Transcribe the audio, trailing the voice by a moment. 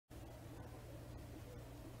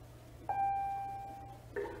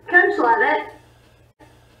Coach Lovett.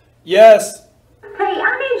 Yes. Hey,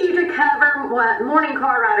 I need you to cover morning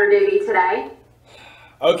car rider duty today.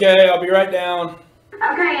 Okay, I'll be right down.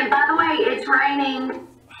 Okay, and by the way, it's raining.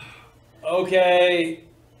 Okay.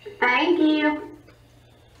 Thank you.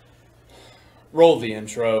 Roll the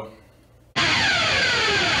intro.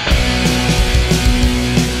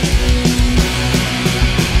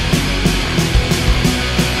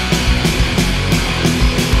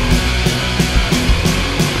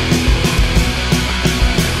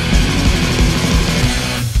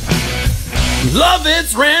 Love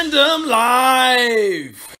It's Random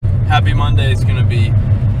Live! Happy Monday. It's going to be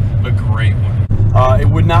a great one. It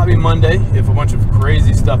would not be Monday if a bunch of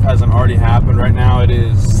crazy stuff hasn't already happened. Right now it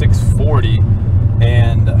is 6:40,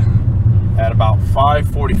 and at about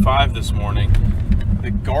 5:45 this morning,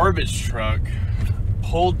 the garbage truck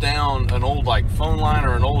pulled down an old phone line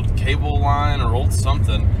or an old cable line or old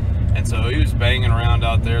something, and so he was banging around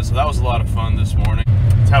out there. So that was a lot of fun this morning.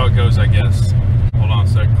 That's how it goes, I guess. Hold on a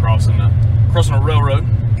sec. Crossing a railroad,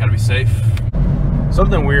 gotta be safe.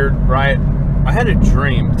 Something weird, right? I had a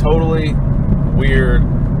dream, totally weird.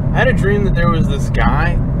 I had a dream that there was this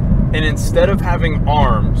guy, and instead of having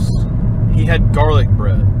arms, he had garlic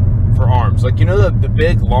bread for arms. Like, you know the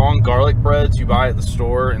big long garlic breads you buy at the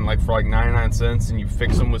store and for 99 cents, and you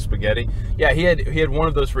fix them with spaghetti? Yeah, he had one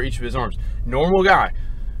of those for each of his arms. Normal guy,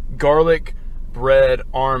 garlic bread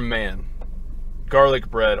arm man.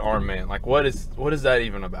 Garlic bread arm man. Like, what is that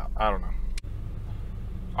even about? I don't know.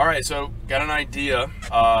 All right, so got an idea.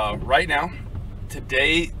 Right now,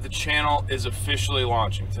 today the channel is officially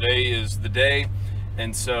launching. Today is the day,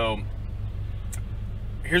 and so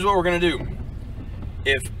here's what we're gonna do.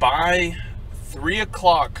 If by 3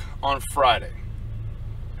 o'clock on Friday,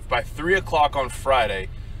 the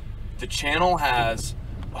channel has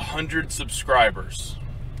 100 subscribers,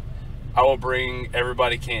 I will bring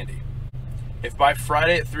everybody candy. If by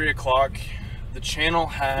Friday at 3 o'clock, the channel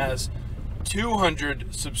has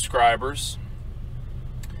 200 subscribers,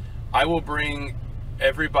 I will bring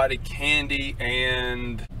everybody candy,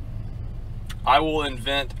 and I will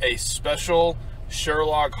invent a special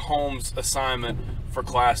Sherlock Holmes assignment for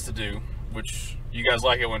class to do, which you guys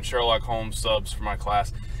like it when Sherlock Holmes subs for my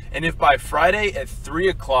class. And if by Friday at 3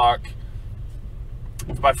 o'clock,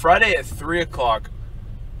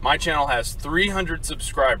 my channel has 300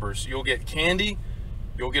 subscribers, you'll get candy,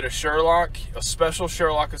 you'll get a special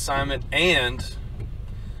Sherlock assignment, and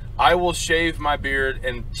I will shave my beard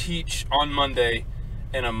and teach on Monday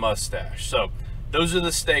in a mustache. So those are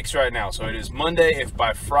the stakes right now. So it is Monday. If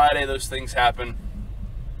by Friday those things happen,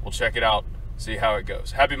 we'll check it out, see how it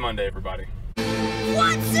goes. Happy Monday, everybody.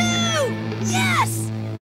 1, 2, yes!